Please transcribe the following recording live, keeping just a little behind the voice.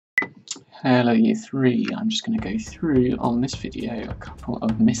Hello Year 3, I'm just going to go through on this video a couple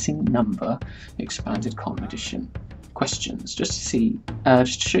of missing number expanded column edition questions just to see,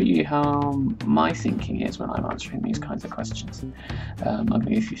 just to show you how my thinking is when I'm answering these kinds of questions. I'm going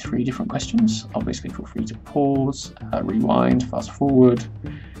to go through 3 different questions. Obviously feel free to pause, rewind, fast forward,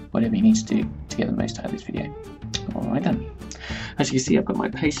 whatever you need to do to get the most out of this video. Alright then. As you can see, I've got my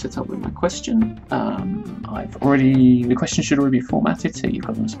page set up with my question. The question should already be formatted, so you've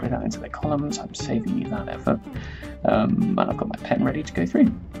got them split out into their columns. I'm saving you that effort. And I've got my pen ready to go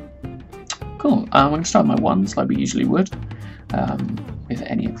through. Cool. I'm going to start my ones like we usually would with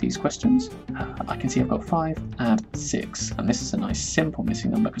any of these questions. I can see I've got 5 and 6, and this is a nice simple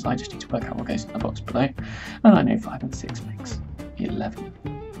missing number because I just need to work out what goes in the box below, and I know 5 and 6 makes 11.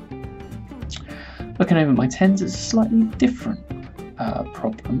 Looking over my 10s is a slightly different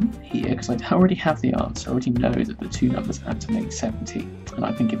problem here because I already have the answer. I already know that the 2 numbers add to make 70, and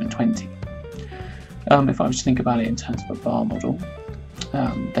I've been given 20. If I was to think about it in terms of a bar model,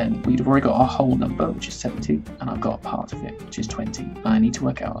 then we'd have already got our whole number, which is 70, and I've got a part of it, which is 20. I need to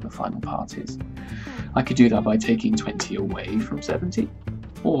work out what the final part is. I could do that by taking 20 away from 70,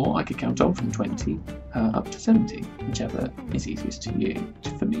 or I could count on from 20 up to 70, whichever is easiest to you.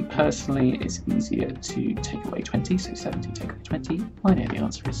 For me personally, it's easier to take away 20, so 70 take away 20. I know the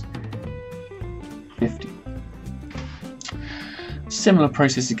answer is 50. Similar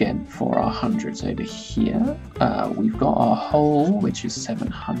process again for our hundreds over here. We've got our whole, which is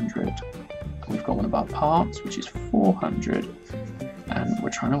 700. We've got one of our parts, which is 400, and we're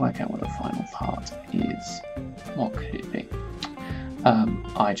trying to work out what the final part is. What could it be?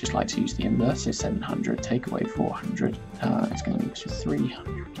 I just like to use the inverse, so 700 take away 400, it's going to leave us with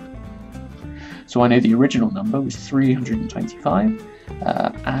 300. So I know the original number was 325,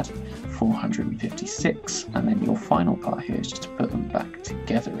 add 456, and then your final part here is just to put them back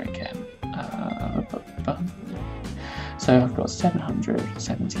together again. So I've got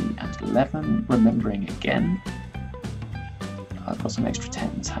 770 and 11, remembering again, I've got some extra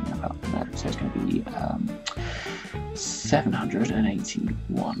 10s hanging about there, so it's going to be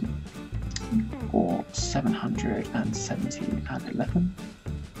 781 or 770 and 11,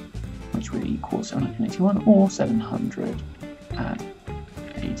 which would equal 781 or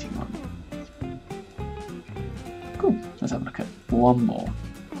 781. Cool, let's have a look at one more.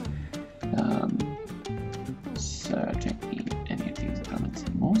 So I don't need any of these elements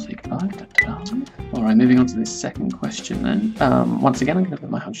anymore, say goodbye. Alright, moving on to this second question then. Once again, I'm going to put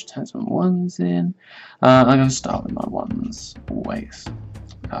my 100 tens and 1s in. I'm going to start with my 1s, always.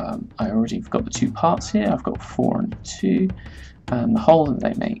 I already have got the 2 parts here. I've got 4 and 2, and the whole that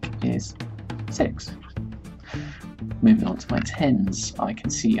they make is 6. Moving on to my 10s, I can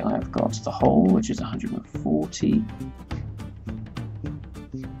see I've got the whole, which is 140,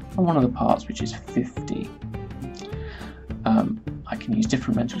 and one of the parts, which is 50. I can use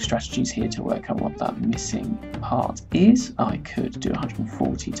different mental strategies here to work out what that missing part is. I could do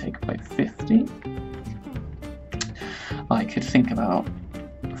 140 take away 50. I could think about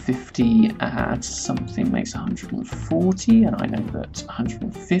 50 add something makes 140, and I know that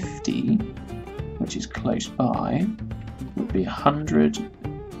 150, which is close by, would be 100.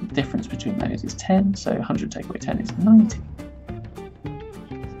 The difference between those is 10, so 100 take away 10 is 90.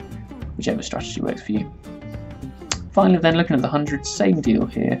 Whichever strategy works for you. Finally then, looking at the hundreds, same deal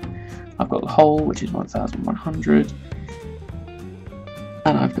here. I've got the whole, which is 1100,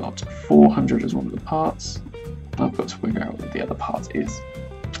 and I've got 400 as one of the parts. I've got to figure out what the other part is.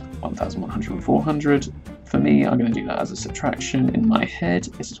 1100 and 400. For me, I'm going to do that as a subtraction in my head.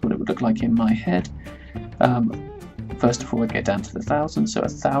 This is what it would look like in my head. First of all, we get down to the 1,000, so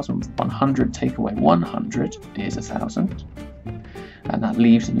 1,100 take away 100 is 1,000. And that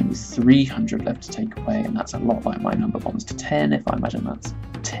leaves me with 300 left to take away, and that's a lot like my number bonds to 10. If I imagine that's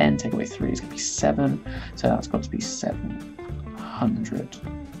 10, take away 3 is going to be 7, so that's got to be 700.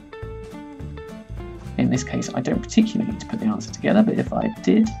 In this case, I don't particularly need to put the answer together, but if I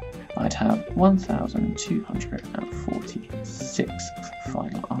did, I'd have 1,246 as the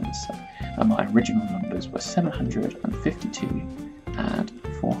final answer. And my original numbers were 752 and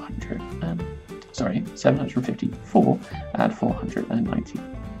 754 and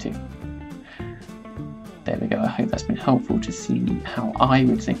 492. There we go. I hope that's been helpful to see how I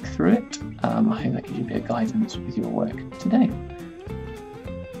would think through it. I hope that gives you a bit of guidance with your work today.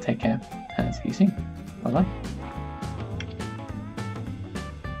 Take care and see you soon. Bye bye.